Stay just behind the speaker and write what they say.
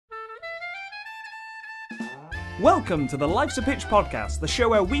Welcome to the Life's a Pitch podcast, the show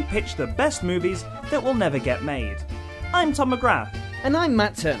where we pitch the best movies that will never get made. I'm Tom McGrath. And I'm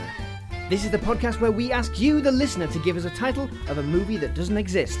Matt Turner. This is the podcast where we ask you, the listener, to give us a title of a movie that doesn't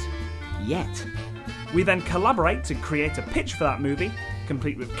exist. Yet. We then collaborate to create a pitch for that movie,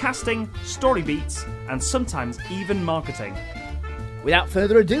 complete with casting, story beats, and sometimes even marketing. Without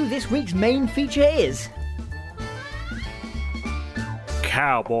further ado, this week's main feature is...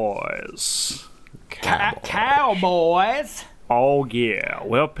 Cowboys. Cowboys? Oh yeah,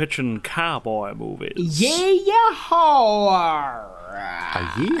 we're pitching cowboy movies. Yeehaw! A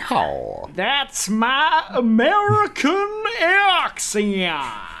yeehaw. That's my American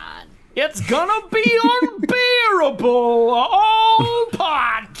accent. It's gonna be unbearable all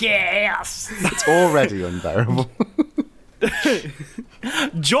podcasts. It's already unbearable.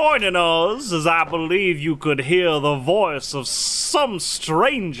 Joining us, as I believe you could hear the voice of some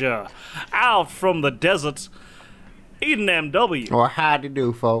stranger out from the desert, Eden M.W. Well, howdy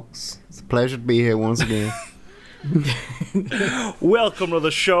do, folks. It's a pleasure to be here once again. Welcome to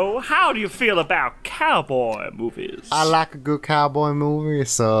the show. How do you feel about cowboy movies? I like a good cowboy movie,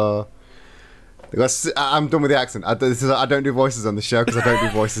 so... I'm done with the accent. I don't do voices on the show because I don't do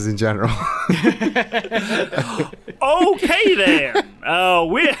voices in general. Okay then.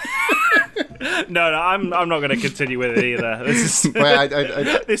 We're no, I'm not going to continue with it either. This is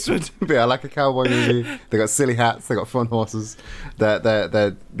this would. Yeah, I like a cowboy movie. They got silly hats. They got fun horses.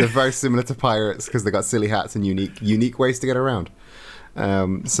 They're very similar to pirates because they got silly hats and unique ways to get around.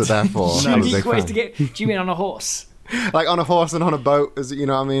 So therefore, unique ways to get. Do you mean on a horse? Like on a horse and on a boat, you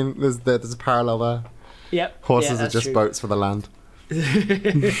know what I mean? There's a parallel there. Yep. Horses are just true. Boats for the land.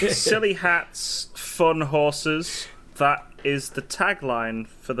 Silly hats, fun horses. That is the tagline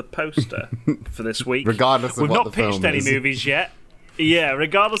for the poster for this week. Regardless of We've what not the film pitched any is. movies yet. Yeah,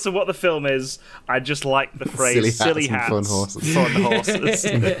 regardless of what the film is, I just like the phrase silly hats and fun horses. Fun horses.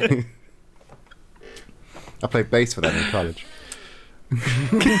 I played bass for them in college.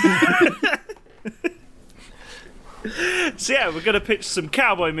 So yeah, we're going to pitch some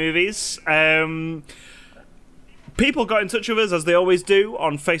cowboy movies. People got in touch with us, as they always do,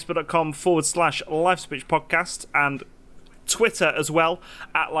 on facebook.com/Life's a Pitch podcast and Twitter as well,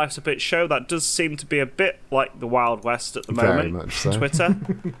 at Life's a Pitch show. That does seem to be a bit like the Wild West at the moment. Very much so. Twitter.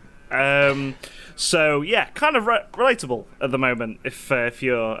 So yeah, kind of relatable at the moment if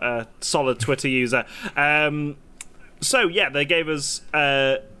you're a solid Twitter user. So yeah, they gave us...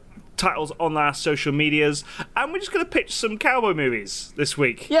 titles on our social medias, and we're just going to pitch some cowboy movies this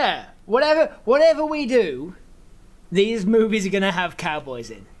week. Yeah, whatever we do, these movies are going to have cowboys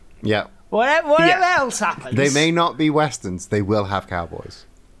in. Yeah. Whatever else happens. They may not be westerns, they will have cowboys.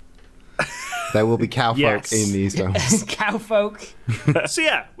 There will be cowfolk in these films. Cowfolk. So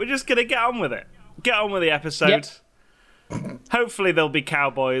yeah, we're just going to get on with it. Get on with the episode. Yep. Hopefully there'll be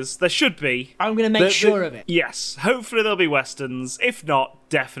cowboys. There should be. I'm going to make sure of it. Yes. Hopefully there'll be westerns. If not,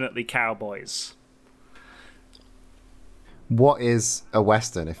 definitely cowboys. What is a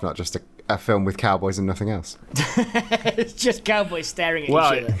western if not just a film with cowboys and nothing else? It's just cowboys staring at each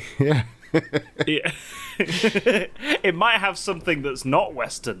other. Yeah. Yeah. It might have something that's not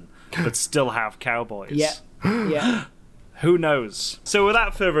western, but still have cowboys. Yeah. Yeah. Who knows? So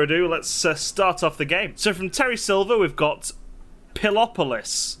without further ado, let's start off the game. So from Terry Silver, we've got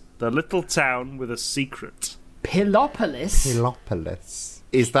Pillopolis, the little town with a secret. Pillopolis? Pillopolis.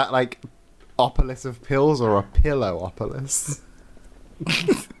 Is that like opolis of pills or a pillowopolis?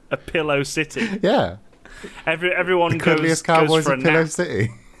 A pillow city. Yeah. Everyone The cuddliest cowboys for a of Pillow nap. City.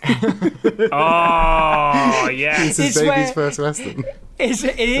 Oh, yes. This is baby's first western.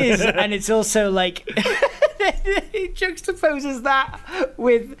 It is, and it's also like... It juxtaposes that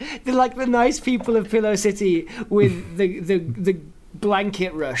with the nice people of Pillow City with the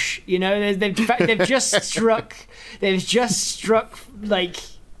blanket rush. You know, they've just struck like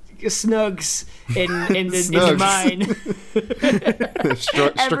snugs in the mine.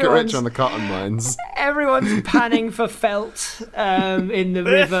 Struck it rich on the cotton mines. Everyone's panning for felt in the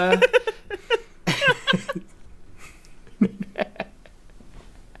river.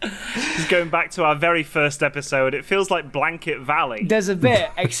 Just going back to our very first episode, it feels like Blanket Valley. There's a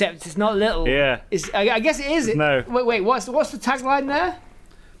bit, except it's not little. Yeah. I guess it is. No. Wait. What's the tagline there?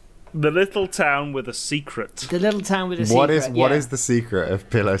 The little town with a secret. The little town with a secret. What is the secret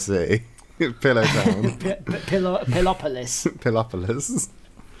of Pillow City? Pillow Town. Pillopolis. Pillopolis.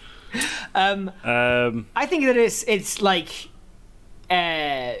 I think that it's like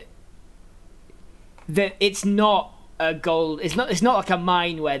that it's not a gold. It's not like a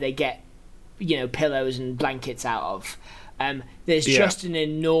mine where they get pillows and blankets out of. There's just an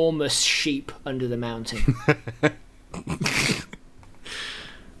enormous sheep under the mountain.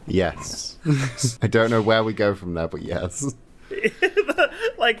 Yes. I don't know where we go from there, but yes.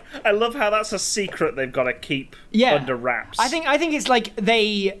 Like, I love how that's a secret they've got to keep under wraps. I think it's like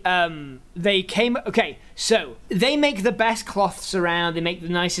they came. Okay, so they make the best cloths around. They make the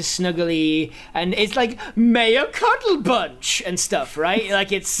nicest snuggly, and it's like Mayor Cuddle Bunch and stuff, right?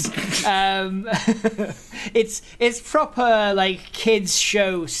 Like it's it's proper like kids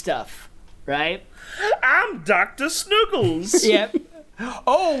show stuff, right? I'm Dr. Snuggles. Yep.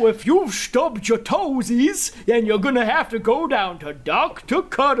 Oh, if you've stubbed your toesies, then you're gonna have to go down to Dr.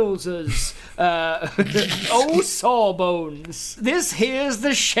 Cuddles's. Oh, Sawbones. This here's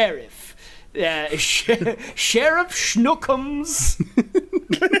the sheriff. Sheriff Schnookums.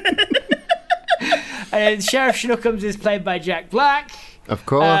 And Sheriff Schnookums is played by Jack Black. Of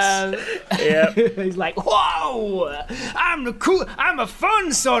course. He's like, whoa, I'm a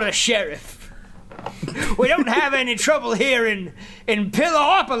fun sort of sheriff. We don't have any trouble here in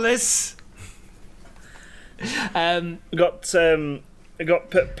Pillopolis. I got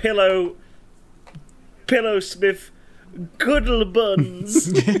Pillow Smith Goodle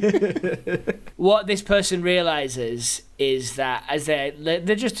Buns. What this person realizes is that as they're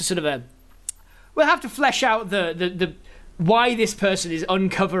just a sort of a, we'll have to flesh out the why this person is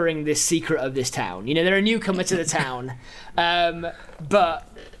uncovering this secret of this town. You know, they're a newcomer to the town, but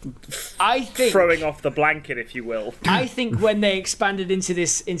I think throwing off the blanket, if you will. I think when they expanded into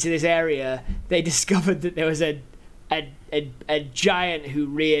this area, they discovered that there was a giant who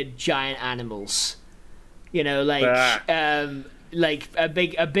reared giant animals. You know, like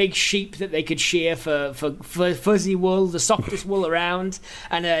a big sheep that they could shear for fuzzy wool, the softest wool around,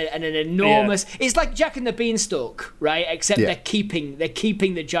 and an enormous. Yeah. It's like Jack and the Beanstalk, right? Except they're keeping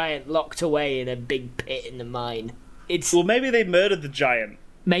the giant locked away in a big pit in the mine. Well, maybe they murdered the giant.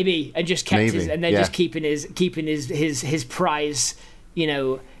 Maybe, and just kept just keeping his prize, you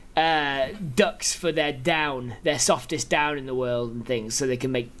know, ducks for their softest down in the world and things, so they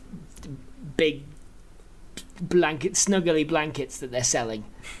can make big snuggly blankets that they're selling.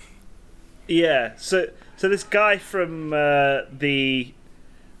 Yeah, so this guy from the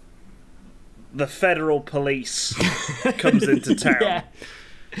federal police comes into town,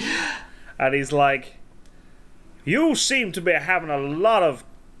 and he's like, "You seem to be having a lot of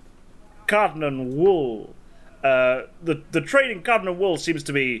cotton and wool. The trade in cotton and wool seems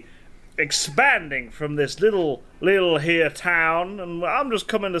to be expanding from this little here town, and I'm just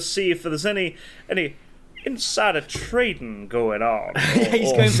coming to see if there's any insider trading going on."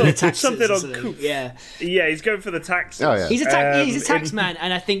 He's going for the taxes. Something yeah, he's going for the taxes. Oh, yeah. He's a tax man,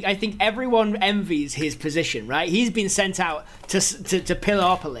 and I think everyone envies his position, right? He's been sent out to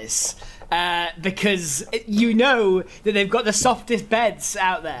Pillopolis because you know that they've got the softest beds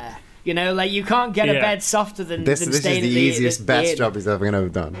out there. You know, like you can't get a bed softer than this is the easiest, best job he's ever going to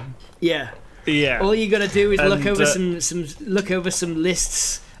have done. Yeah. All you got to do is look over some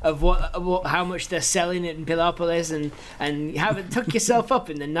lists of how much they're selling it in Pillopolis and have it tuck yourself up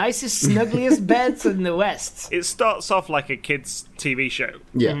in the nicest, snuggliest beds in the West. It starts off like a kids' TV show.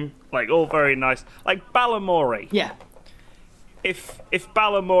 Yeah. Mm-hmm. Like all very nice, like Balamory. Yeah. If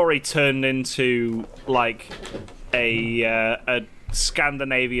Balamory turned into like a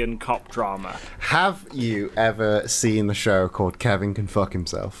Scandinavian cop drama. Have you ever seen the show called Kevin Can Fuck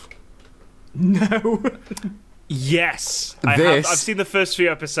Himself? No. Yes, I have. I've seen the first few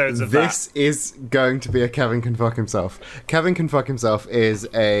episodes of this. This is going to be a Kevin Can Fuck Himself. Kevin Can Fuck Himself is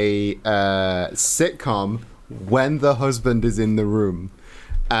a sitcom when the husband is in the room.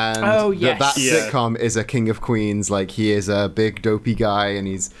 And that sitcom is a King of Queens. Like, he is a big dopey guy and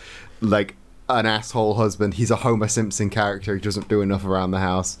he's like an asshole husband. He's a Homer Simpson character. He doesn't do enough around the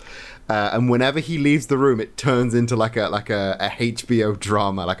house. And whenever he leaves the room, it turns into like a HBO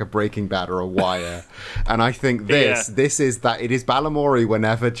drama, like a Breaking Bad or a Wire. And I think this is that. It is Balamory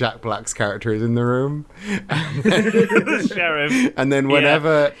whenever Jack Black's character is in the room. The sheriff. And then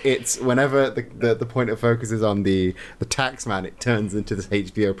whenever the point of focus is on the tax man, it turns into this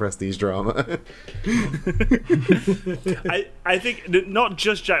HBO prestige drama. I think not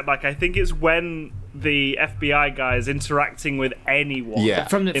just Jack Black. I think it's when the FBI guy is interacting with anyone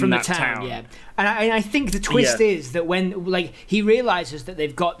from the town. Yeah, and I think the twist is that when he realizes that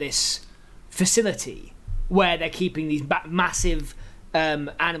they've got this facility where they're keeping these massive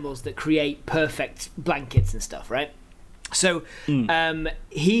animals that create perfect blankets and stuff, right? So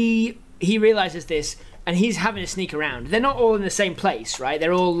he realizes this, and he's having to sneak around. They're not all in the same place, right?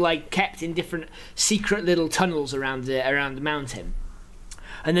 They're all like kept in different secret little tunnels around the mountain.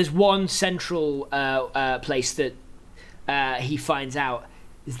 And there's one central place that he finds out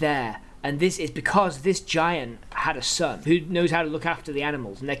is there. And this is because this giant had a son who knows how to look after the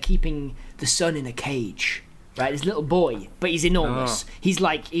animals, and they're keeping the son in a cage, right? This little boy, but he's enormous. He's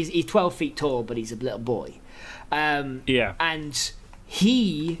 12 feet tall, but he's a little boy. And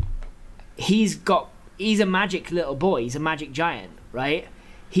he's a magic little boy. He's a magic giant, right?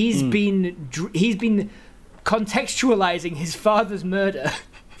 He's been contextualizing his father's murder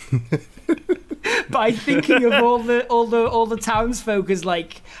by thinking of all the townsfolk as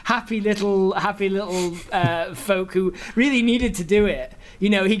like happy little folk who really needed to do it. You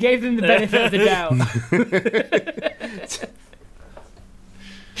know, he gave them the benefit of the doubt.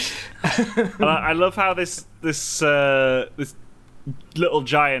 And I love how this little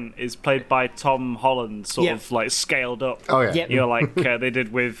giant is played by Tom Holland, sort of like scaled up. Oh yeah, Yep. You know, like they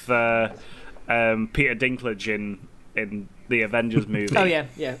did with Peter Dinklage in the Avengers movie. Oh yeah.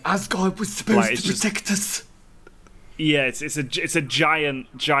 Asgard was supposed to protect us. Yeah, it's a giant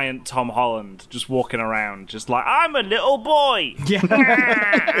Tom Holland just walking around, just like, I'm a little boy. Yeah.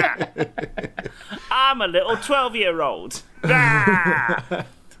 I'm a little 12-year-old.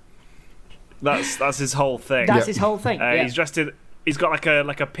 That's his whole thing. That's his whole thing. Yeah. He's dressed in. He's got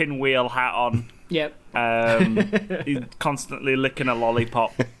like a pinwheel hat on. Yep. He's constantly licking a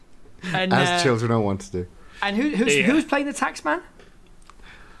lollipop. And, as children don't want to do. And who's playing the taxman?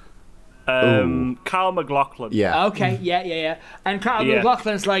 Carl McLaughlin. Yeah. Okay. Yeah. And Carl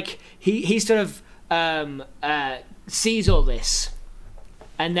McLaughlin's like he sort of sees all this,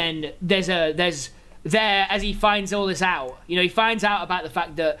 and then there's as he finds all this out. You know, he finds out about the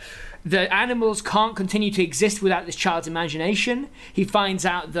fact that the animals can't continue to exist without this child's imagination. He finds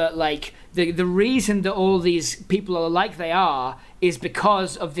out that like the reason that all these people are like they are is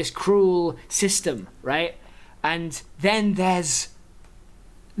because of this cruel system, right? And then there's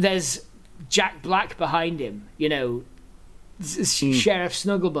Jack Black behind him, you know, Sheriff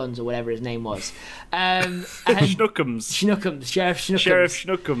Snugglebuns or whatever his name was, and Schnookums, Sheriff Schnookums. Sheriff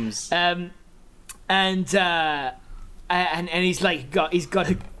Schnookums. And he's like he's got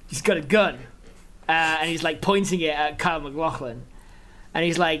a gun, and he's like pointing it at Kyle MacLachlan, and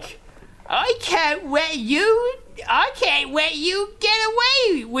he's like, I can't let you get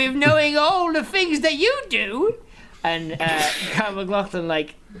away with knowing all the things that you do. And Kyle MacLachlan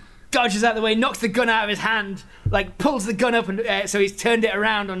like dodges out of the way, knocks the gun out of his hand, like pulls the gun up, and so he's turned it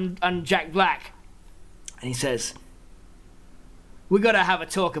around on Jack Black, and he says, we gotta have a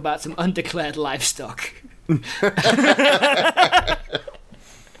talk about some undeclared livestock.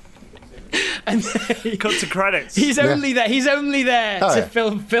 And cut to credits. He's only there to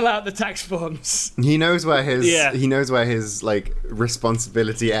fill out the tax forms. He knows where his like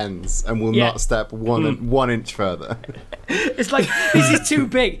responsibility ends and will not step one inch further. It's like, this is too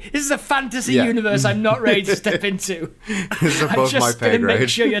big. This is a fantasy universe I'm not ready to step into. This is above my pay grade. I'm just going to make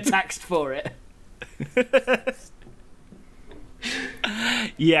sure you're taxed for it.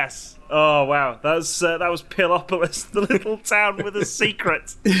 Yes. Oh wow, that was Pillopolis, the little town with a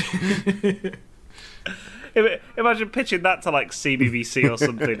secret. Imagine pitching that to like CBBC or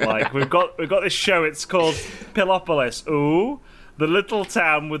something. Like we've got this show. It's called Pillopolis. Ooh, the little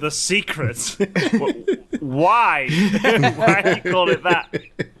town with a secret. Why? Why do you call it that?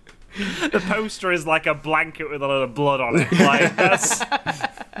 The poster is like a blanket with a lot of blood on it. Like that's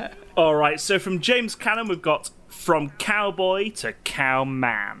all right. So from James Cannon, we've got From Cowboy to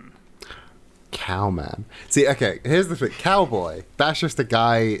Cowman. Cowman. See, okay, here's the thing. Cowboy, that's just a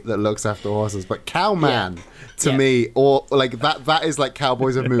guy that looks after horses, but Cowman, to me, or like that is like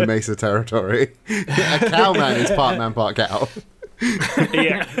Cowboys of Moon Mesa territory. A cowman is part man, part cow.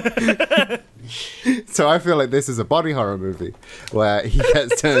 Yeah. So I feel like this is a body horror movie where he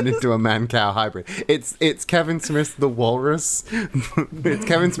gets turned into a man-cow hybrid. It's Kevin Smith's The Walrus. It's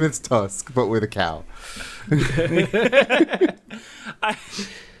Kevin Smith's Tusk, but with a cow.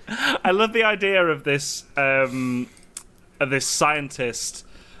 I love the idea of this scientist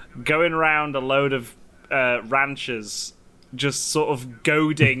going around a load of ranchers, just sort of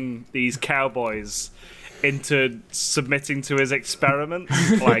goading these cowboys into submitting to his experiments.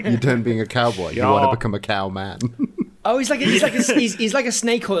 Like, you don't being a cowboy, you want to become a cow man. Oh, he's like a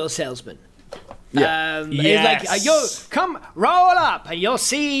snake oil salesman. Yeah. Yes. He's like, yo, come roll up, and you'll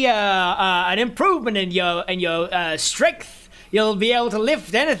see an improvement in your strength. You'll be able to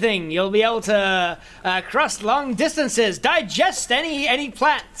lift anything. You'll be able to cross long distances, digest any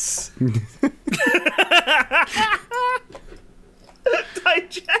plants.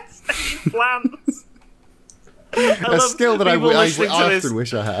 Digest any plants. A skill that I often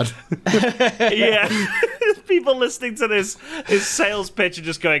wish I had. Yeah. People listening to this sales pitch are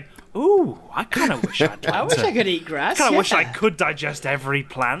just going, ooh, I kind of wish I'd I wish I could eat grass. kind of wish I could digest every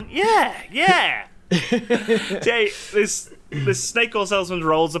plant. Yeah. This snake oil salesman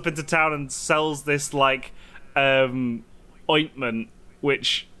rolls up into town and sells this like ointment,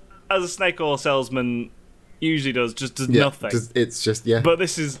 which, as a snake oil salesman usually does nothing. It's just But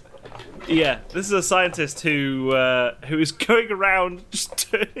this is a scientist who is going around just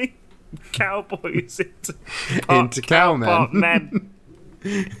turning cowboys into cowmen.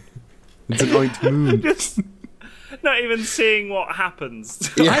 It's an ointment. Just not even seeing what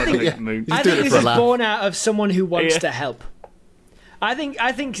happens. Yeah, I think this is born out of someone who wants to help. I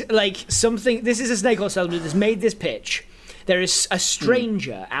think like something. This is a snake oil salesman that's made this pitch. There is a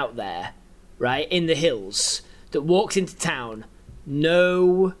stranger out there, right, in the hills that walks into town.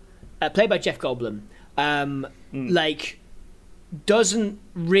 Played by Jeff Goldblum. Like, doesn't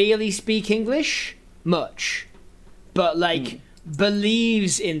really speak English much, but like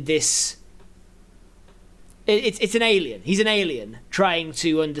believes in this. It's an alien. He's an alien trying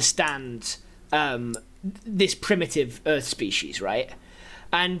to understand this primitive Earth species, right?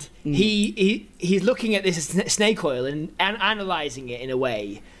 And he's looking at this snake oil and analyzing it in a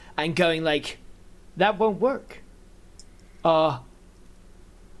way and going like, that won't work. I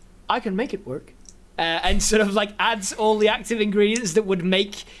can make it work. And sort of like adds all the active ingredients that would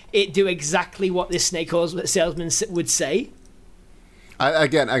make it do exactly what this snake oil salesman would say. I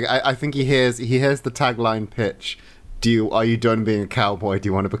think he hears the tagline pitch. Are you done being a cowboy? Do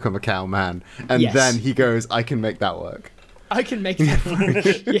you want to become a cowman? And then he goes, I can make that work. I can make that work.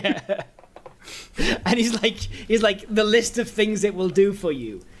 Yeah. And he's like the list of things it will do for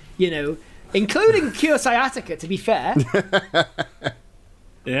you, including cure sciatica, to be fair.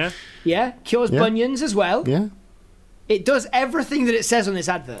 Yeah. Yeah, cures bunions as well. Yeah. It does everything that it says on this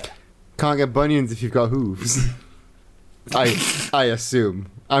advert. Can't get bunions if you've got hooves. I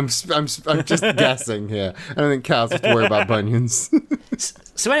assume. I'm just guessing here. I don't think cows have to worry about bunions.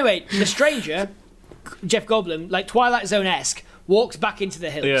 So anyway, the stranger, Jeff Goldblum, like Twilight Zone-esque, walks back into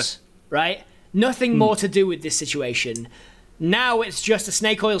the hills, right? Nothing more to do with this situation. Now it's just a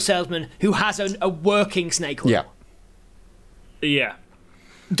snake oil salesman who has a working snake oil. Yeah.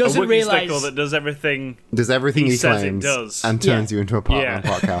 Doesn't realise snake oil that does everything. Does everything he says claims it does. and turns you into a part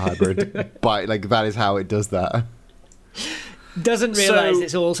cow hybrid. But like that is how it does that. Doesn't realise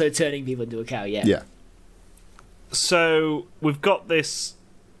it's also turning people into a cow. Yeah. So we've got this.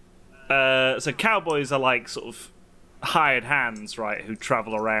 So cowboys are like sort of hired hands, right? Who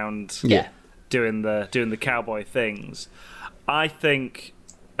travel around, doing the cowboy things. I think.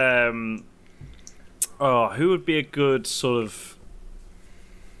 Who would be a good sort of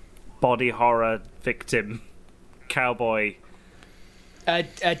body horror victim cowboy?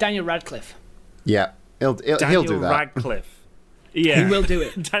 Daniel Radcliffe. Yeah, he'll do that. Radcliffe. Yeah, he will do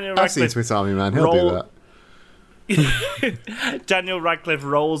it. Daniel I've seen Swiss Army Man. He'll do that. Daniel Radcliffe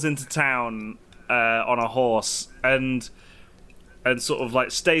rolls into town on a horse and sort of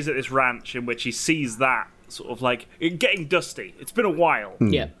like stays at this ranch in which he sees that sort of like getting dusty. It's been a while.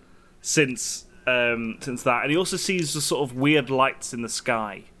 Yeah. Since that, and he also sees the sort of weird lights in the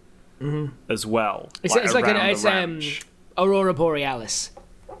sky as well. It's Aurora Borealis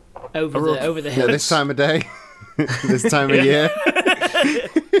over the hills. Yeah, this time of day, this time of year.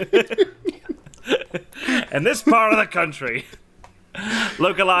 In this part of the country,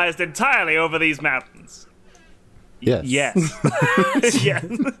 localized entirely over these mountains. Yes. Yes. Yes.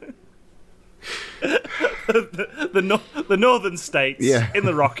 The northern states in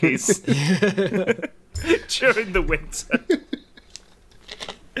the Rockies during the winter.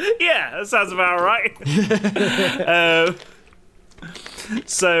 Yeah, that sounds about right.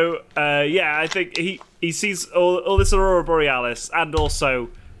 I think he sees all this Aurora Borealis and also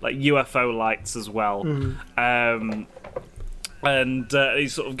like UFO lights as well. And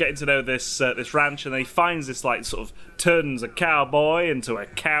he's sort of getting to know this ranch, and then he finds this like sort of turns a cowboy into a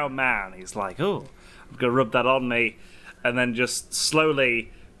cowman. He's like, oh, I'm gonna rub that on me, and then just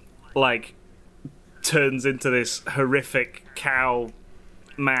slowly like turns into this horrific cow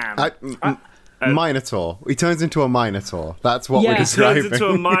man. Minotaur. He turns into a Minotaur. That's what we're describing. Turns into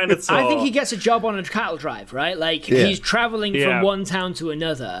a Minotaur. I think he gets a job on a cattle drive, right? Like he's traveling from one town to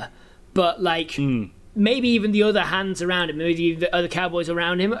another, but like. Maybe even the other hands around him, maybe the other cowboys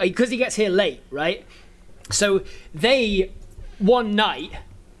around him, because he gets here late, right? So they, one night,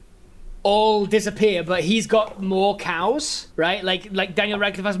 all disappear, but he's got more cows, right? Like Daniel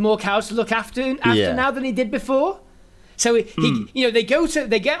Radcliffe has more cows to look after now than he did before. So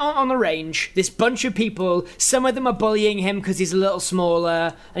they get on the range. This bunch of people. Some of them are bullying him because he's a little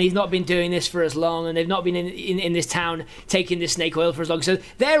smaller and he's not been doing this for as long, and they've not been in this town taking this snake oil for as long. So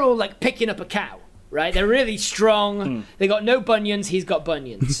they're all like picking up a cow, right? They're really strong. They got no bunions. He's got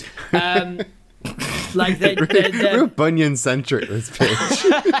bunions. Like real bunion centric this pitch.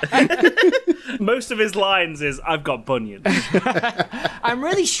 Most of his lines is "I've got bunions." I'm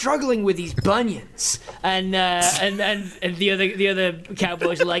really struggling with these bunions, and the other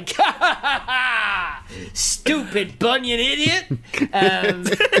cowboys are like, ha, ha, ha, ha, stupid bunion idiot.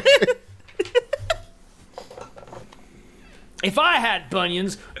 If I had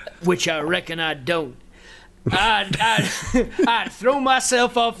bunions, which I reckon I don't, I'd throw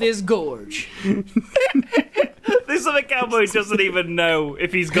myself off this gorge. This other cowboy doesn't even know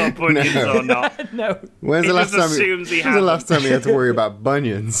if he's got bunions or not. No. When's the last time he had to worry about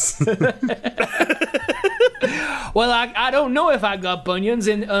bunions? Well, I don't know if I got bunions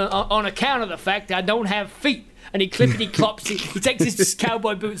on account of the fact I don't have feet. And he clippity-clops. He takes his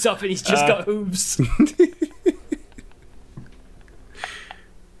cowboy boots off and he's just got hooves.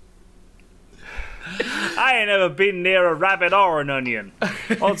 I ain't ever been near a rabbit or an onion.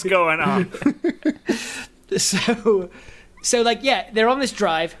 What's going on? So like, yeah, they're on this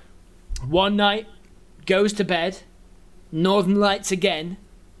drive. One night, goes to bed. Northern Lights again.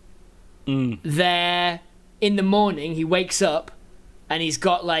 There, in the morning, he wakes up, and he's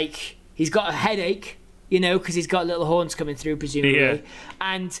got a headache, because he's got little horns coming through, presumably. Yeah.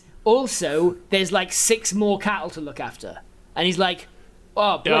 And also, there's like 6 more cattle to look after, and he's like,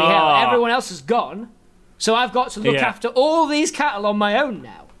 oh, bloody hell, everyone else is gone, so I've got to look after all these cattle on my own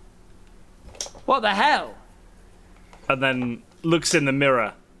now. What the hell? And then looks in the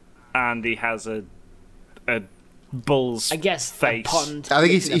mirror, and he has a bull's face. A pond. I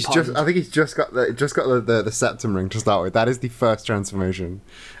think he's just got the septum ring to start with. That is the first transformation.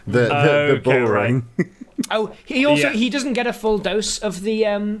 The bull ring. Oh, he doesn't get a full dose of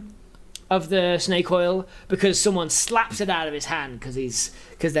the snake oil because someone slaps it out of his hand because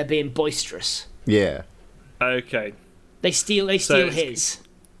they're being boisterous. Yeah. Okay. They steal his.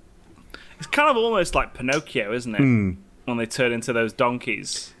 It's kind of almost like Pinocchio, isn't it? When they turn into those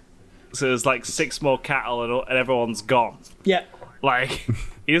donkeys. So there's like 6 more cattle and everyone's gone. Yeah. Like,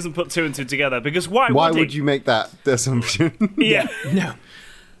 he doesn't put 2 and 2 together because why would you make that assumption? Yeah. No.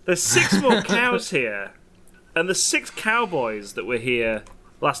 There's 6 more cows here, and the 6 cowboys that were here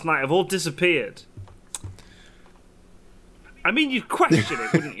last night have all disappeared. I mean, you'd question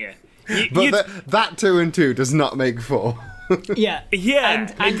it, wouldn't you? But that 2 and 2 does not make 4. Yeah.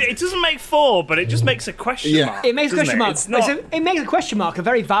 Yeah. And it doesn't make 4, but it just makes a question mark. It makes a question mark. It? It makes a question mark, a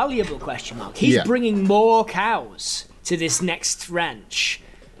very valuable question mark. He's bringing more cows to this next ranch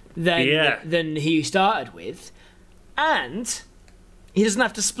than he started with, and he doesn't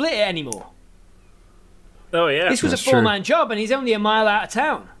have to split it anymore. Oh, yeah. This was a 4-man job, and he's only a mile out of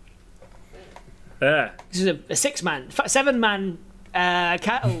town. Yeah. This is a 7-man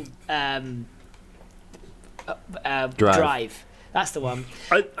cattle drive. That's the one.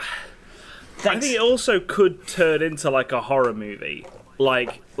 I think it also could turn into like a horror movie,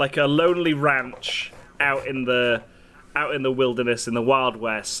 like a lonely ranch out in the wilderness in the Wild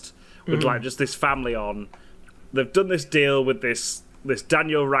West with like just this family on. They've done this deal with this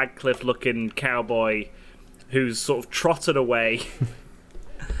Daniel Radcliffe looking cowboy who's sort of trotted away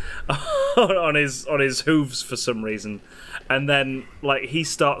on his hooves for some reason, and then like he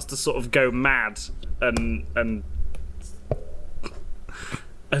starts to sort of go mad and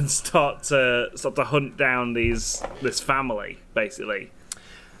start to hunt down this family, basically.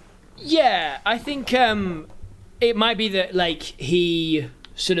 Yeah, I think it might be that like he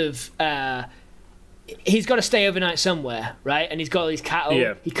sort of he's got to stay overnight somewhere, right? And he's got all these cattle.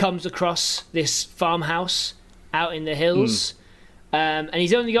 Yeah. He comes across this farmhouse out in the hills, and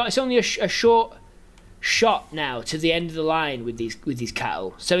it's only a short shot now to the end of the line with these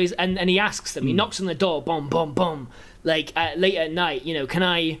cattle. So he asks them. He knocks on the door, boom, boom, boom. Like late at night, can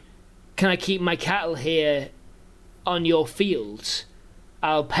I keep my cattle here on your fields?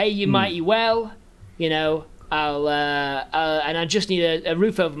 I'll pay you mighty well, I'll and I just need a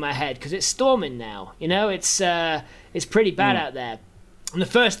roof over my head because it's storming now. It's pretty bad out there. And the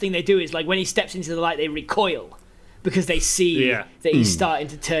first thing they do is like when he steps into the light, they recoil because they see that he's starting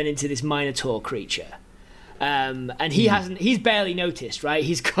to turn into this Minotaur creature. And he's barely noticed, right?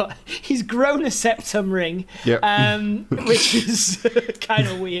 He's grown a septum ring, which is kind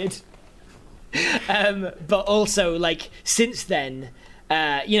of weird. But also, like, since then,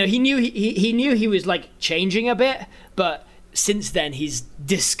 he knew he was like changing a bit, but since then he's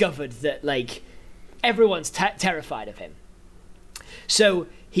discovered that like everyone's terrified of him. So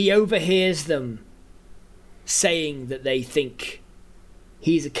he overhears them saying that they think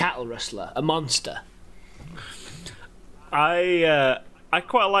he's a cattle rustler, a monster. I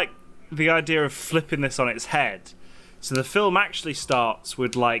quite like the idea of flipping this on its head. So the film actually starts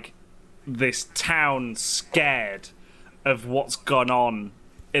with like this town scared of what's gone on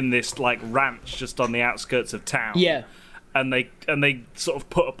in this like ranch just on the outskirts of town. Yeah. And they sort of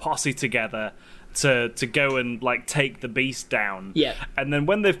put a posse together to go and like take the beast down. Yeah. And then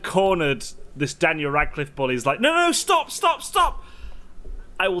when they've cornered this Daniel Radcliffe bully, he's like, no, stop.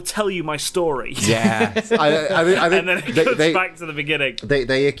 I will tell you my story. Yeah. I think and then it goes back to the beginning.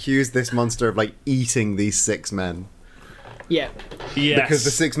 They accuse this monster of like eating these 6 men. Yeah. Yes. Because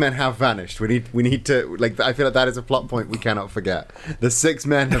the 6 men have vanished. We need to like. I feel like that is a plot point we cannot forget. The 6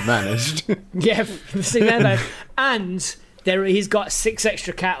 men have vanished. Yeah, the 6 men have vanished. And he's got 6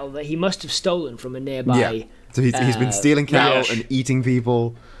 extra cattle that he must have stolen from a nearby. Yeah. So he's been stealing cattle and eating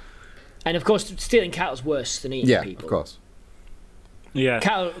people. And of course, stealing cattle is worse than eating people. Yeah, of course. Yeah.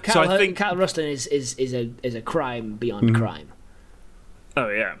 Cattle rustling is a crime beyond crime. Oh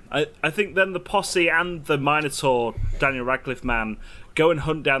yeah, I think then the posse and the Minotaur Daniel Radcliffe man go and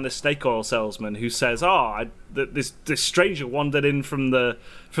hunt down this snake oil salesman who says, this stranger wandered in from the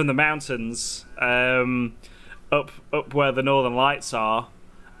mountains up where the Northern Lights are,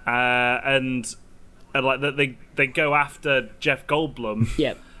 and like that they go after Jeff Goldblum,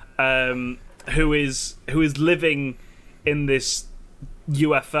 who is living in this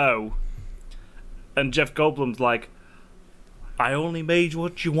UFO, and Jeff Goldblum's like, I only made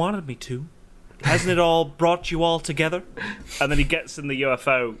what you wanted me to. Hasn't it all brought you all together? And then he gets in the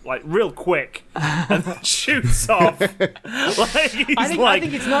UFO like real quick and then shoots off. I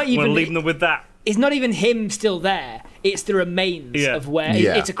think it's not even. We're leaving them with that. It's not even him still there. It's the remains of where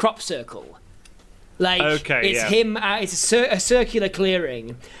it's a crop circle. Like it's him. It's a circular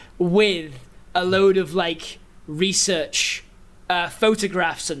clearing with a load of like research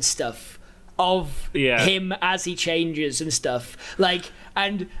photographs and stuff of him as he changes and stuff, like,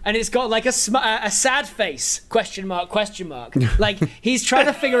 and it's got like a sad face, question mark. Like he's trying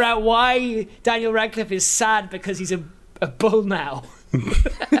to figure out why Daniel Radcliffe is sad because he's a bull now.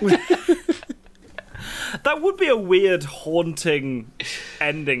 That would be a weird, haunting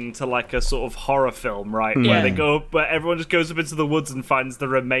ending to like a sort of horror film, right? Yeah. Where everyone just goes up into the woods and finds the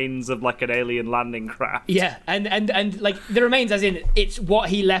remains of like an alien landing craft. Yeah, and like the remains, as in it's what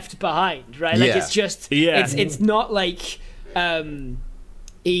he left behind, right? Like it's just, it's not like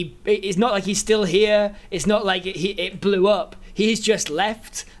it's not like he's still here. It's not like it blew up. He's just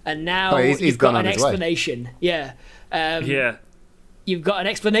left, and now he's got an explanation. Yeah. You've got an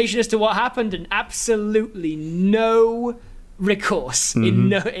explanation as to what happened, and absolutely no recourse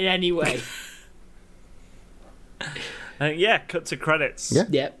in any way. Cut to credits.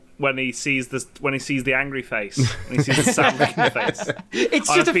 Yeah. When he sees the angry face, when he sees the sad-looking face.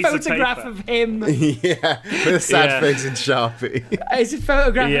 It's just a photograph of him. Yeah, with a sad face in Sharpie. It's a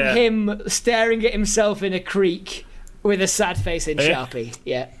photograph of him staring at himself in a creek with a sad face in Sharpie.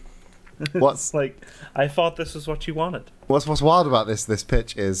 Yeah. What's like? I thought this was what you wanted. What's wild about this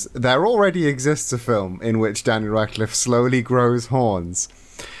pitch is there already exists a film in which Daniel Radcliffe slowly grows horns.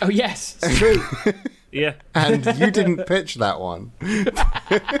 Oh yes, it's true. Yeah. And you didn't pitch that one.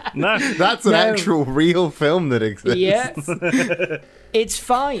 No. That's an actual real film that exists. Yeah. It's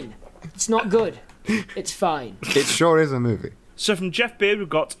fine. It's not good. It's fine. It sure is a movie. So from Jeff Beard, we've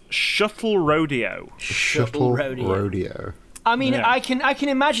got Shuttle Rodeo. Shuttle Rodeo. I mean, I can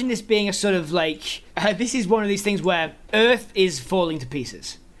imagine this being a sort of like this is one of these things where Earth is falling to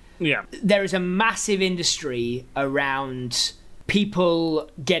pieces. Yeah. There is a massive industry around people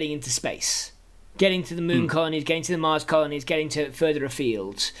getting into space, getting to the moon colonies, getting to the Mars colonies, getting to further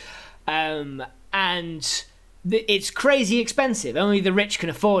afield, and it's crazy expensive. Only the rich can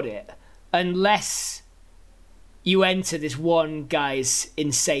afford it, unless you enter this one guy's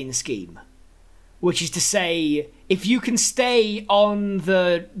insane scheme. Which is to say, if you can stay on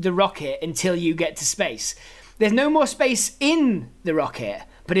the rocket until you get to space, there's no more space in the rocket,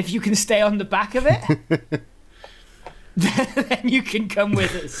 but if you can stay on the back of it, then you can come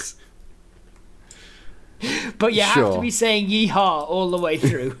with us. But you have to be saying yeehaw all the way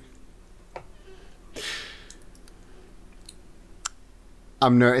through.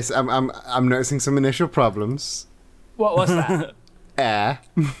 I'm noticing some initial problems. What was that? Air.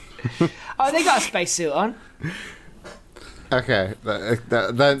 Oh, they got a spacesuit on. Okay,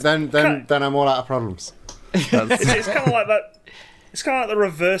 then I'm all out of problems. It's kind of like that. It's kind of like the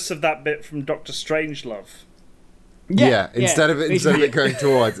reverse of that bit from Doctor Strangelove. Yeah, instead of it going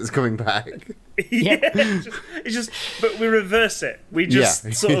towards, it's coming back. it's just, but we reverse it. We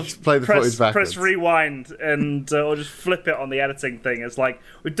just sort of play the footage backwards. Press rewind and or just flip it on the editing thing. It's like,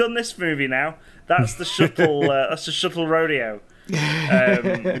 we've done this movie now. That's the shuttle. That's the shuttle rodeo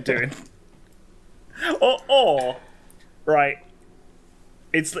we're doing. Or right,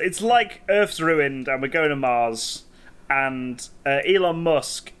 it's like Earth's ruined and we're going to Mars, and Elon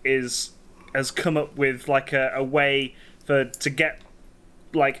Musk has come up with like a way to get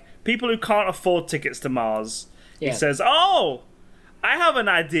like people who can't afford tickets to Mars. He says, "Oh, I have an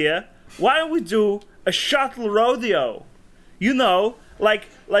idea. Why don't we do a shuttle rodeo? You know, like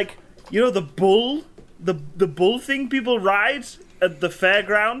you know the bull thing people ride at the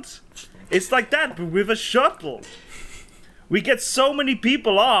fairground. It's like that, but with a shuttle. We get so many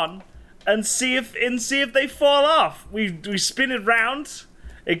people on, and see if they fall off. We spin it round."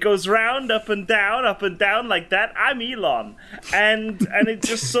 It goes round, up and down like that. I'm Elon, and it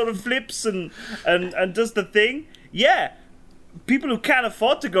just sort of flips and does the thing. Yeah, people who can't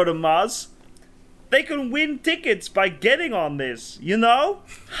afford to go to Mars, they can win tickets by getting on this. You know,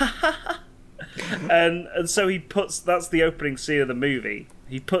 and so he puts. That's the opening scene of the movie.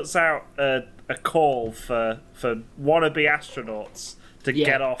 He puts out a call for wannabe astronauts to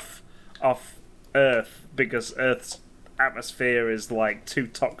get off Earth because Earth's atmosphere is like too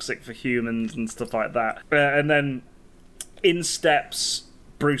toxic for humans and stuff like that. And then in steps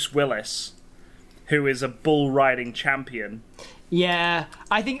Bruce Willis, who is a bull riding champion. Yeah,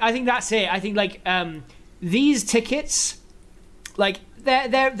 I think that's it. I think like these tickets, like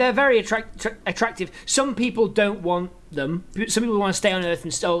they're very attractive. Some people don't want them. Some people want to stay on Earth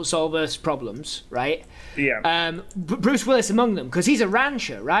and solve Earth's problems, right? Yeah. Bruce Willis among them, because he's a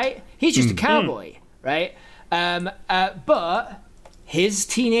rancher, right? He's just a cowboy, right? But his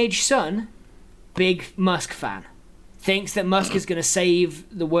teenage son, big Musk fan, thinks that Musk is going to save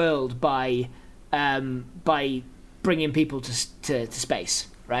the world by bringing people to space,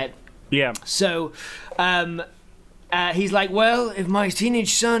 right? Yeah. So he's like, well, if my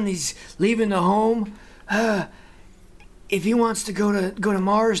teenage son is leaving the home, if he wants to go to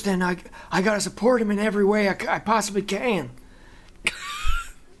Mars, then I gotta support him in every way I possibly can.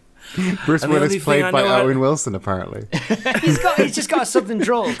 Bruce Willis played by Owen Wilson, apparently. he's just got something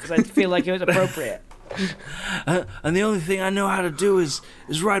droll because I feel like it was appropriate. And the only thing I know how to do is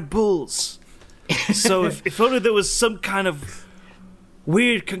ride bulls. So if only there was some kind of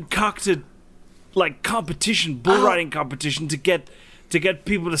weird concocted like competition, bull riding competition to get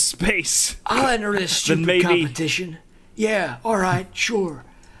people to space. I'll enter this stupid competition. Yeah, all right, sure.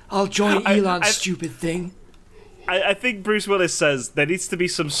 I'll join Elon's stupid thing. I think Bruce Willis says there needs to be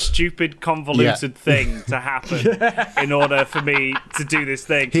some stupid, convoluted thing to happen in order for me to do this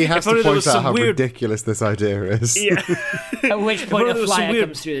thing. He has to point out how ridiculous this idea is. Yeah. At which point a flyer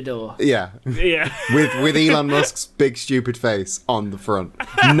comes through the door. Yeah. Yeah. With Elon Musk's big stupid face on the front.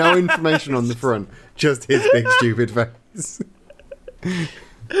 No information on the front, just his big stupid face.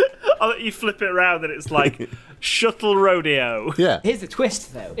 You flip it around and it's like Shuttle Rodeo. Yeah. Here's the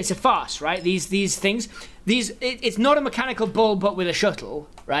twist, though. It's a farce, right? These things. It's not a mechanical bull, but with a shuttle,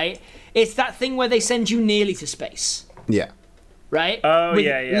 right? It's that thing where they send you nearly to space. Yeah. Right? Oh, with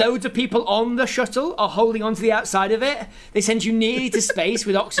yeah. Loads of people on the shuttle are holding onto the outside of it. They send you nearly to space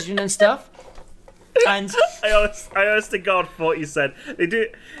with oxygen and stuff. And I honest to God thought you said they do.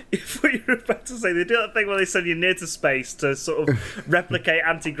 What you were about to say, they do that thing where they send you near to space to sort of replicate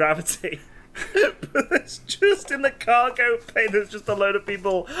anti-gravity. But it's just in the cargo bay. There's just a load of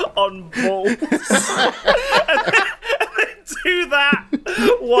people on bulls, and they do that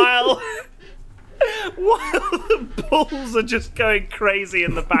while the bulls are just going crazy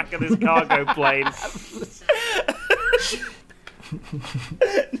in the back of this cargo plane.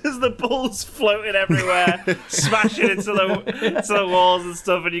 There's the bulls floating everywhere, smashing into the walls and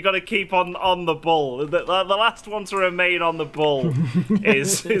stuff, and you got to keep on the bull. The last one to remain on the bull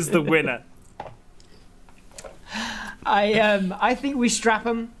is the winner. I think we strap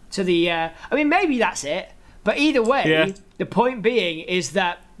them to the. I mean, maybe that's it. But either way, the point being is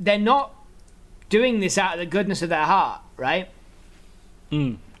that they're not doing this out of the goodness of their heart, right?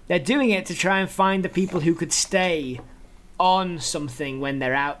 They're doing it to try and find the people who could stay on something when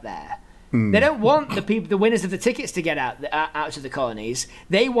they're out there. They don't want the winners of the tickets to get out to the colonies.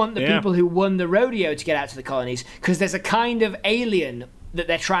 They want the people who won the rodeo to get out to the colonies, because there's a kind of alien that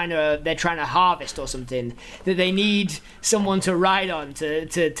they're trying to harvest or something that they need someone to ride on to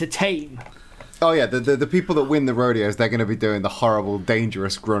tame. Oh yeah, the people that win the rodeos, they're going to be doing the horrible,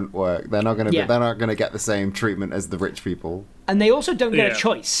 dangerous grunt work. They're not going to get the same treatment as the rich people. And they also don't get a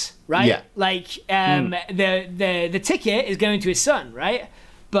choice, right? Yeah. Like the ticket is going to his son, right?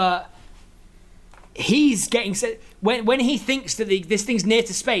 But he's getting when he thinks that this thing's near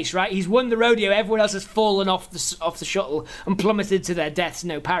to space, right? He's won the rodeo. Everyone else has fallen off the shuttle and plummeted to their deaths.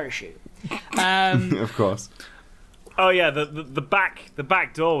 No parachute. Of course. Oh yeah, the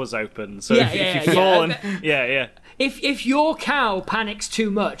back door was open. So if you fall and If your cow panics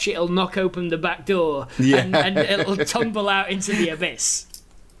too much, it'll knock open the back door and it'll tumble out into the abyss.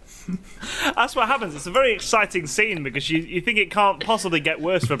 That's what happens. It's a very exciting scene because you think it can't possibly get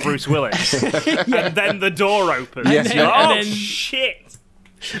worse for Bruce Willis, and then the door opens. Yes, shit!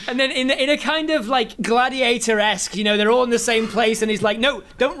 And then in a kind of like gladiator-esque, they're all in the same place, and he's like, "No,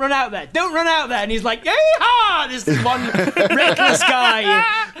 don't run out there! Don't run out there!" And he's like, "Yeehaw!" This one reckless guy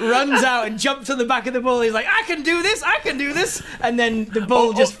runs out and jumps on the back of the bull. He's like, "I can do this! I can do this!" And then the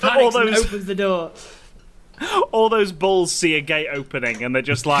bull just panics and opens the door. All those bulls see a gate opening and they're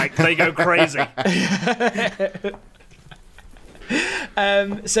just like, they go crazy.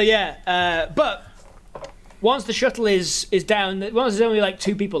 But once the shuttle is down, once there's only like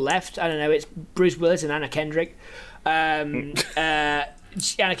 2 people left, I don't know, it's Bruce Willis and Anna Kendrick. Anna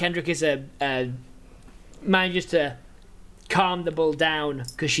Kendrick is manages to calm the bull down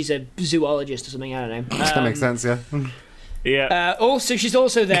because she's a zoologist or something, I don't know. That makes sense, yeah. Yeah. Also, she's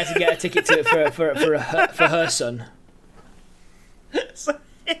also there to get a ticket for her son.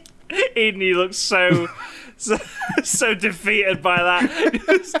 Eden, you look so defeated by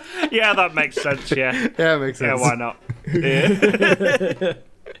that. Yeah, that makes sense. Yeah. Yeah, it makes sense. Yeah, why not? Yeah.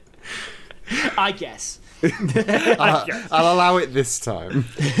 I guess. I'll allow it this time.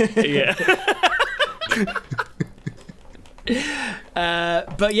 Yeah.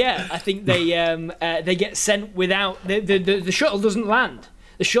 But yeah, I think they get sent without the shuttle doesn't land.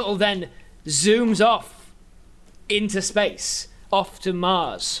 The shuttle then zooms off into space, off to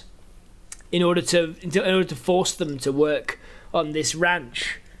Mars, in order to force them to work on this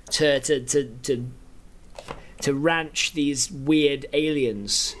ranch to ranch these weird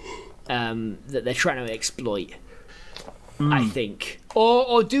aliens that they're trying to exploit. I think.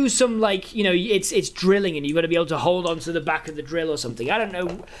 Or do some, like, it's drilling and you've got to be able to hold on to the back of the drill or something. I don't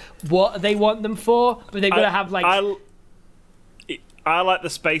know what they want them for, but they've got to have, like... I like the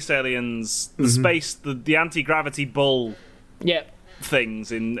space aliens, the anti-gravity bull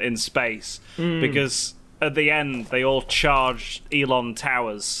things in space, because at the end they all charge Elon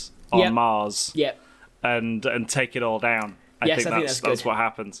Towers on Mars and take it all down. I think that's what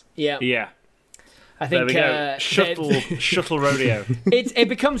happens. Yeah. I think Shuttle Rodeo. It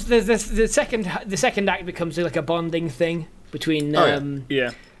becomes the second act becomes like a bonding thing between Bruce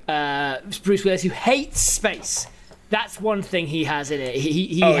Willis, who hates space. That's one thing he has in it.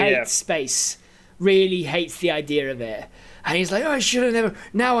 He hates space. Really hates the idea of it. And he's like, "Oh, I should have never.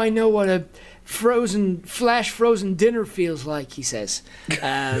 Now I know what a frozen dinner feels like," he says.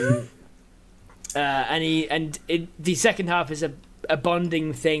 The second half is a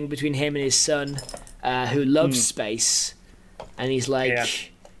bonding thing between him and his son, who loves space. And he's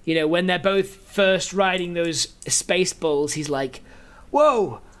like, when they're both first riding those space bulls, he's like,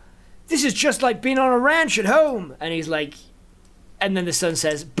 "Whoa, this is just like being on a ranch at home." And he's like, and then the son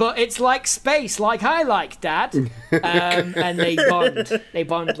says, "But it's like space, like I like, Dad." And they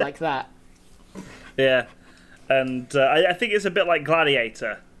bond like that. Yeah, and I think it's a bit like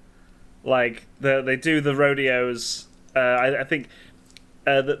Gladiator. Like they do the rodeos. I think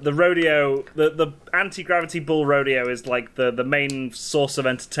the rodeo, the anti-gravity bull rodeo, is like the main source of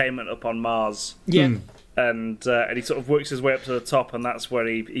entertainment up on Mars. Yeah. And he sort of works his way up to the top, and that's where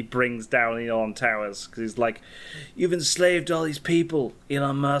he brings down Elon Towers, because he's like, "You've enslaved all these people,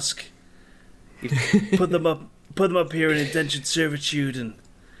 Elon Musk. You've put them up here in indentured servitude, and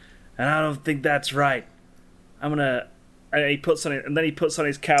I don't think that's right. I'm gonna." And he puts on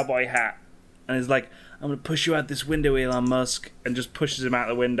his cowboy hat, and he's like, "I'm gonna push you out this window, Elon Musk," and just pushes him out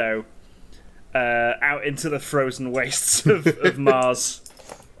the window, out into the frozen wastes of Mars.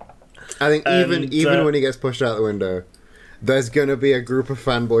 I think even when he gets pushed out the window, there's gonna be a group of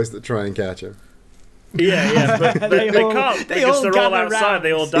fanboys that try and catch him. Yeah, but they can't because they're all outside. Around.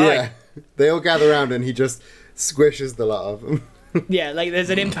 They all die. Yeah, they all gather around, and he just squishes the lot of them. Yeah, like there's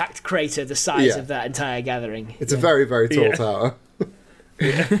an impact crater the size of that entire gathering. It's a very, very tall tower.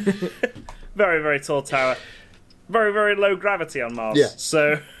 Yeah. Very, very tall tower. Very, very low gravity on Mars. Yeah.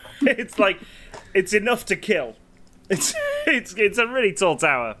 So it's like it's enough to kill. It's a really tall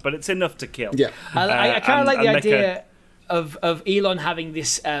tower, but it's enough to kill. Yeah. I kind of like the idea of Elon having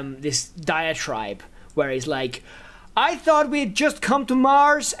this diatribe where he's like, "I thought we had just come to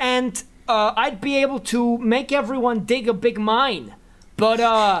Mars and I'd be able to make everyone dig a big mine, but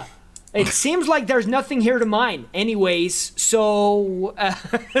It seems like there's nothing here to mine, anyways. So I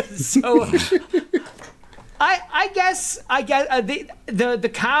guess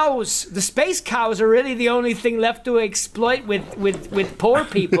the cows, the space cows, are really the only thing left to exploit with poor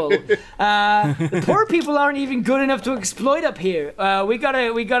people. The poor people aren't even good enough to exploit up here. We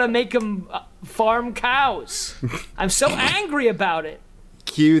gotta make them farm cows. I'm so angry about it.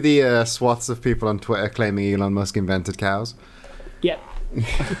 Cue the swaths of people on Twitter claiming Elon Musk invented cows. Yep.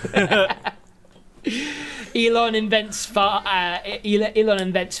 Elon invents farming,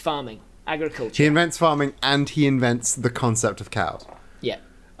 agriculture. He invents farming and he invents the concept of cows. Yeah.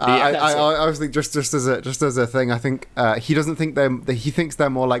 I was think just as a thing. I think he doesn't think he thinks they're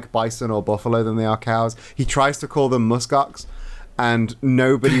more like bison or buffalo than they are cows. He tries to call them muskox, and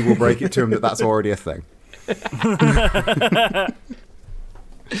nobody will break it to him that that's already a thing.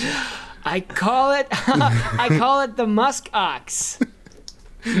 I call it the musk ox.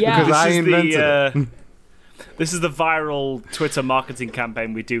 Yeah, because I invented it. This is the viral Twitter marketing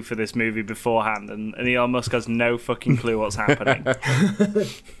campaign we do for this movie beforehand, and Elon Musk has no fucking clue what's happening.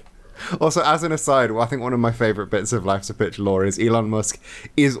 Also, as an aside, I think one of my favourite bits of Life's a Pitch lore is Elon Musk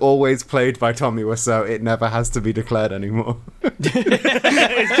is always played by Tommy Wiseau. It never has to be declared anymore.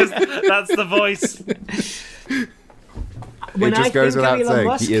 It's just, that's the voice. It just goes without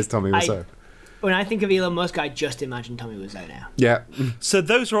saying, he is Tommy Wiseau. When I think of Elon Musk, I just imagine Tommy Wiseau now. Yeah. So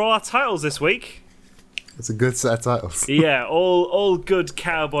those are all our titles this week. It's a good set of titles. Yeah, all good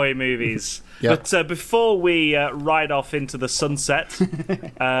cowboy movies. Yep. But before we ride off into the sunset,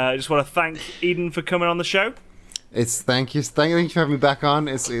 I just want to thank Eden for coming on the show. Thank you for having me back on.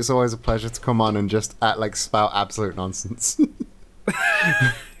 It's always a pleasure to come on and just spout absolute nonsense.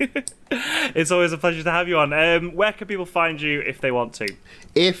 It's always a pleasure to have you on. Where can people find you if they want to?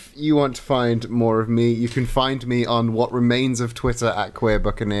 If you want to find more of me, you can find me on what remains of Twitter at Queer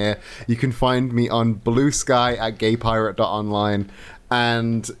Buccaneer. You can find me on Blue Sky at gaypirate.online,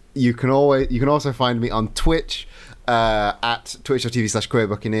 and you can also find me on Twitch at twitch.tv/Queer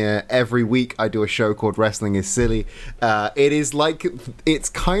Buccaneer. Every week I do a show called Wrestling is Silly. It's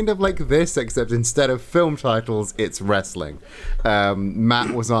kind of like this, except instead of film titles, it's wrestling.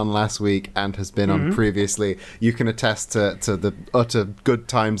 Matt was on last week and has been on previously. You can attest to the utter good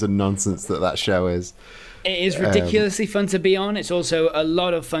times and nonsense that show is. It is ridiculously fun to be on. It's also a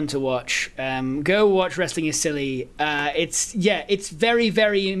lot of fun to watch. Go watch Wrestling is Silly. It's very,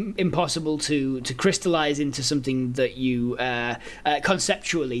 very impossible to crystallize into something that you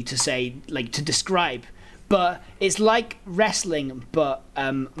conceptually to describe. But it's like wrestling, but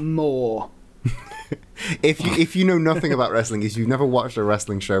more. If you know nothing about wrestling, if you've never watched a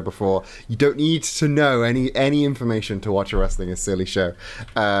wrestling show before, you don't need to know any information to watch a Wrestling is Silly show.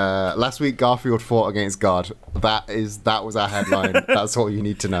 Last week Garfield fought against God. That was our headline. That's all you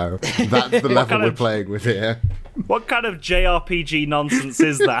need to know. That's the level we're playing with here. What kind of JRPG nonsense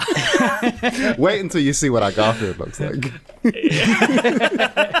is that? Wait until you see what our Garfield looks like.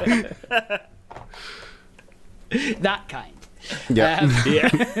 That kind. Yeah.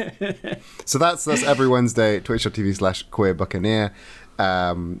 Yeah. So that's every Wednesday, twitch.tv/Queer Buccaneer.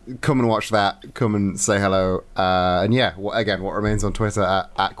 Come and watch that. Come and say hello. And yeah, again, what remains on Twitter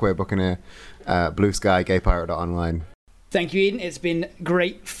at Queer Buccaneer, Blue Sky, gaypirate.online. Thank you, Eden. It's been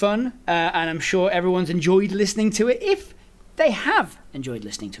great fun, and I'm sure everyone's enjoyed listening to it. If they have enjoyed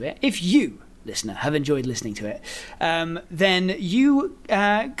listening to it, if you, listener, have enjoyed listening to it, then you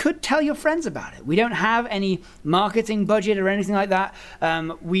could tell your friends about it. We don't have any marketing budget or anything like that.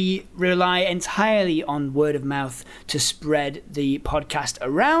 We rely entirely on word of mouth to spread the podcast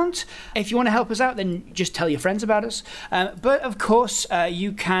around. If you want to help us out, then just tell your friends about us. But of course,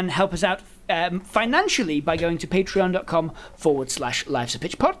 you can help us out financially by going to patreon.com/Life's a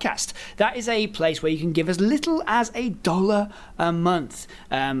Pitch podcast. That is a place where you can give as little as $1 a month.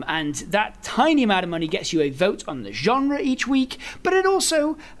 And that tiny amount of money gets you a vote on the genre each week, but it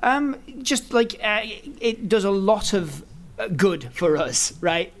also it does a lot of good for us,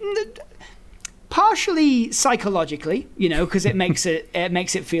 right? Partially psychologically, because it makes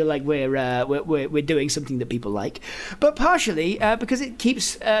it feel like we're doing something that people like, but partially because it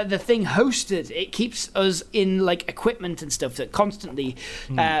keeps the thing hosted. It keeps us in equipment and stuff that constantly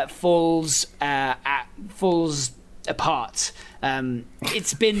falls apart.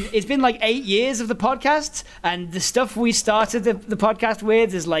 It's been 8 years of the podcast, and the stuff we started the podcast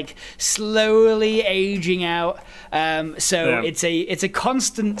with is slowly aging out. It's a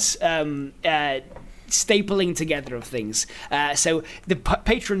constant stapling together of things. So the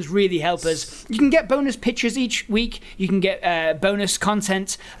patrons really help us. You can get bonus pictures each week. You can get bonus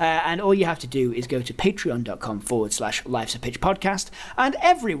content. And all you have to do is go to patreon.com/Life's a Pitch podcast. And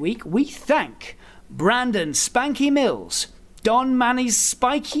every week we thank Brandon Spanky Mills, Don Manny's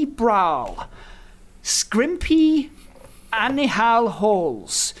Spiky Brow, Scrimpy Anihal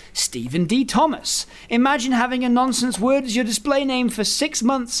Halls, Stephen D. Thomas. Imagine having a nonsense word as your display name for 6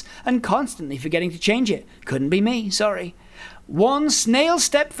 months and constantly forgetting to change it. Couldn't be me, sorry. One snail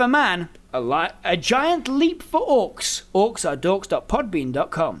step for man, a giant leap for orcs. Orcs are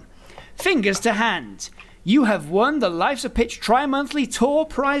dorks.podbean.com. Fingers to hand. You have won the Life's a Pitch tri-monthly tour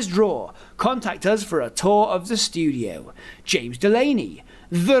prize draw. Contact us for a tour of the studio. James Delaney.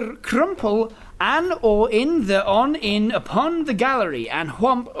 The Crumple an or in the on in upon the gallery and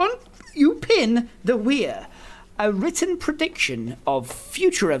whomp you pin the weir. A written prediction of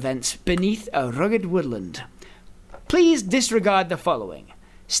future events beneath a rugged woodland. Please disregard the following.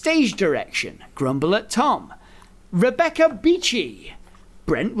 Stage direction, Grumble at Tom. Rebecca Beachy.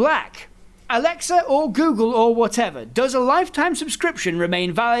 Brent Black. Alexa or Google or whatever, does a lifetime subscription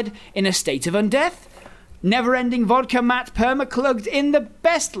remain valid in a state of undeath? Never-ending vodka Matt perma-clugged in the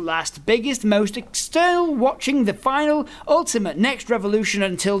best, last, biggest, most external, watching the final, ultimate, next revolution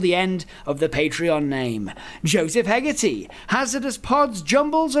until the end of the Patreon name. Joseph Hegarty. Hazardous pods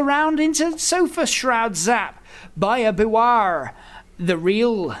jumbles around into sofa shroud zap. Buyer beware. The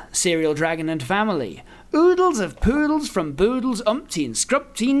real Serial Dragon and Family. Oodles of poodles from Boodles umpteen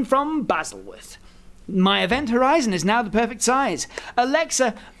scrupteen from Basilworth. My event horizon is now the perfect size.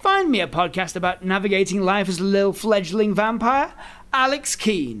 Alexa, find me a podcast about navigating life as a little fledgling vampire. Alex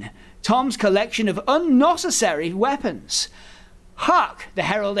Keane. Tom's collection of unnecessary weapons. Hark! The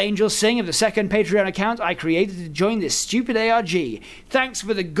Herald Angels sing of the second Patreon account I created to join this stupid ARG. Thanks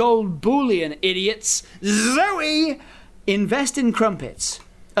for the gold bullion, idiots. Zoe! Invest in crumpets.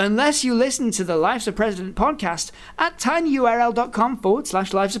 Unless you listen to the Life's a President podcast at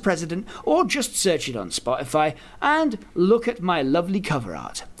tinyurl.com/Life's a President, or just search it on Spotify and look at my lovely cover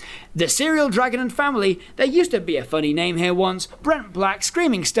art. The Serial Dragon and Family, there used to be a funny name here once. Brent Black,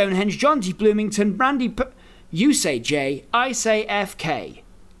 Screaming Stonehenge, John D. Bloomington, you say J, I say FK.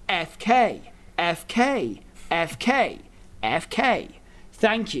 FK. FK. FK. FK.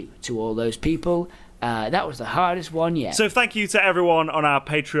 Thank you to all those people. That was the hardest one yet. So thank you to everyone on our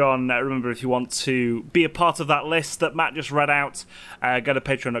Patreon. Remember, if you want to be a part of that list that Matt just read out, go to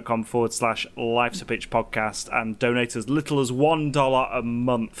patreon.com/Life's a Pitch podcast and donate as little as $1 a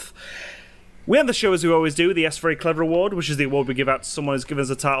month. We end the show as we always do, the Yes Very Clever Award, which is the award we give out to someone who's given us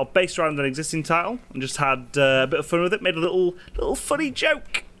a title based around an existing title, and just had a bit of fun with it, made a little funny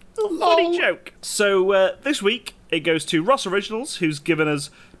joke. Funny joke. So this week, it goes to Ross Originals, who's given us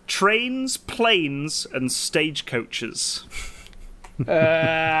Trains, Planes, and Stagecoaches.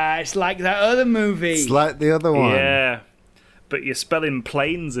 It's like that other movie. It's like the other one. Yeah. But you're spelling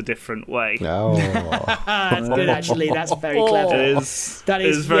planes a different way. Oh. That's good, actually. That's very clever. It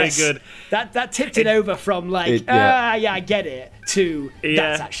is very good. That tipped it over from like, I get it, to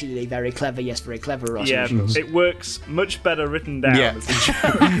that's actually very clever. Yes, very clever, Ross. Yeah, it works much better written down. Yeah.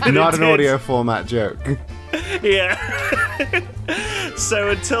 Not an audio format joke. Yeah. So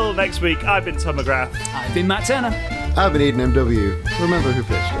until next week, I've been Tom McGrath. I've been Matt Turner. I've been Eden MW. Remember who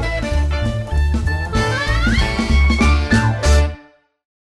pitched it.